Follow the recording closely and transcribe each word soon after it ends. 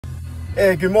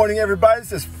Hey, good morning, everybody.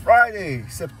 This is Friday,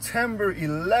 September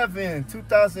 11,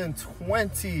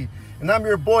 2020, and I'm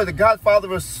your boy, the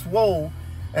godfather of Swole,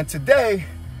 and today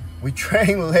we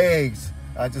train legs.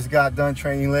 I just got done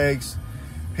training legs.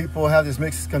 People have this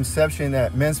misconception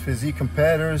that men's physique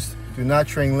competitors do not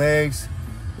train legs.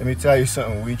 Let me tell you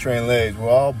something, we train legs. We're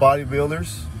all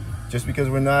bodybuilders. Just because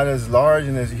we're not as large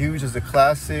and as huge as the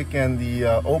classic and the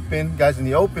open guys in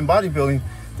the open bodybuilding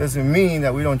doesn't mean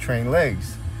that we don't train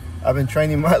legs. I've been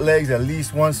training my legs at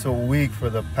least once a week for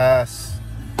the past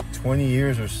 20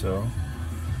 years or so.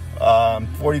 I'm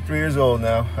 43 years old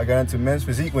now. I got into men's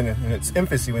physique in its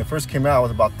infancy. When it first came out, I was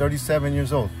about 37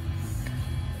 years old.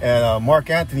 And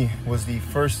Mark Anthony was the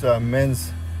first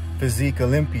men's physique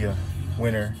Olympia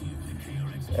winner.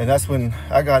 And that's when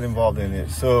I got involved in it.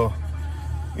 So,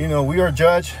 you know, we are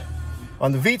judged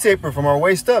on the V-taper from our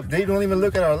waist up. They don't even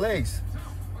look at our legs.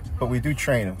 But we do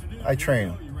train them. I train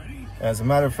them. As a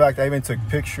matter of fact, I even took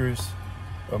pictures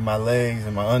of my legs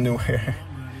and my underwear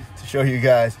to show you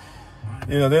guys.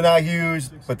 You know, they're not huge,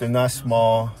 but they're not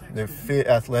small. They're fit,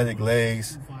 athletic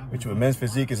legs, which what men's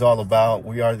physique is all about.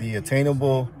 We are the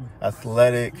attainable,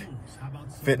 athletic,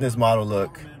 fitness model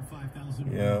look.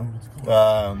 You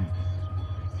know,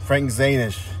 Frank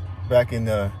Zane-ish, back in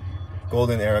the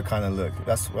golden era kind of look.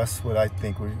 That's what I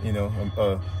think we, you know,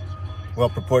 a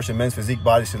well-proportioned men's physique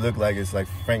body should look like. It's like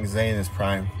Frank Zane in his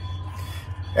prime.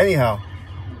 Anyhow,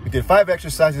 we did 5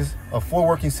 exercises of 4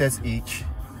 working sets each,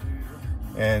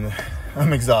 and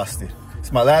I'm exhausted.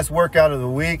 It's my last workout of the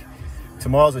week.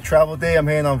 Tomorrow's a travel day. I'm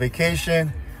heading on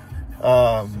vacation.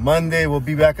 Monday, we'll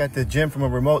be back at the gym from a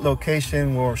remote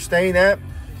location where we're staying at.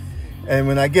 And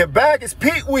when I get back, it's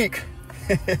peak week.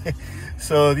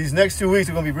 So these next 2 weeks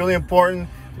are going to be really important.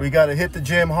 We got to hit the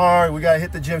gym hard. We got to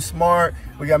hit the gym smart.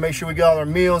 We got to make sure we get all our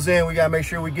meals in. We got to make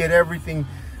sure we get everything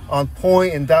on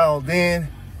point and dialed in,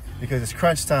 because it's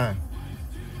crunch time.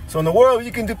 So in the world,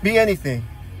 you can be anything.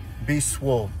 Be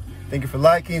swole. Thank you for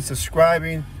liking,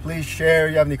 subscribing. Please share.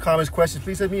 If you have any comments, questions,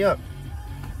 please hit me up.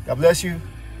 God bless you.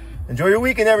 Enjoy your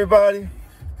weekend, everybody.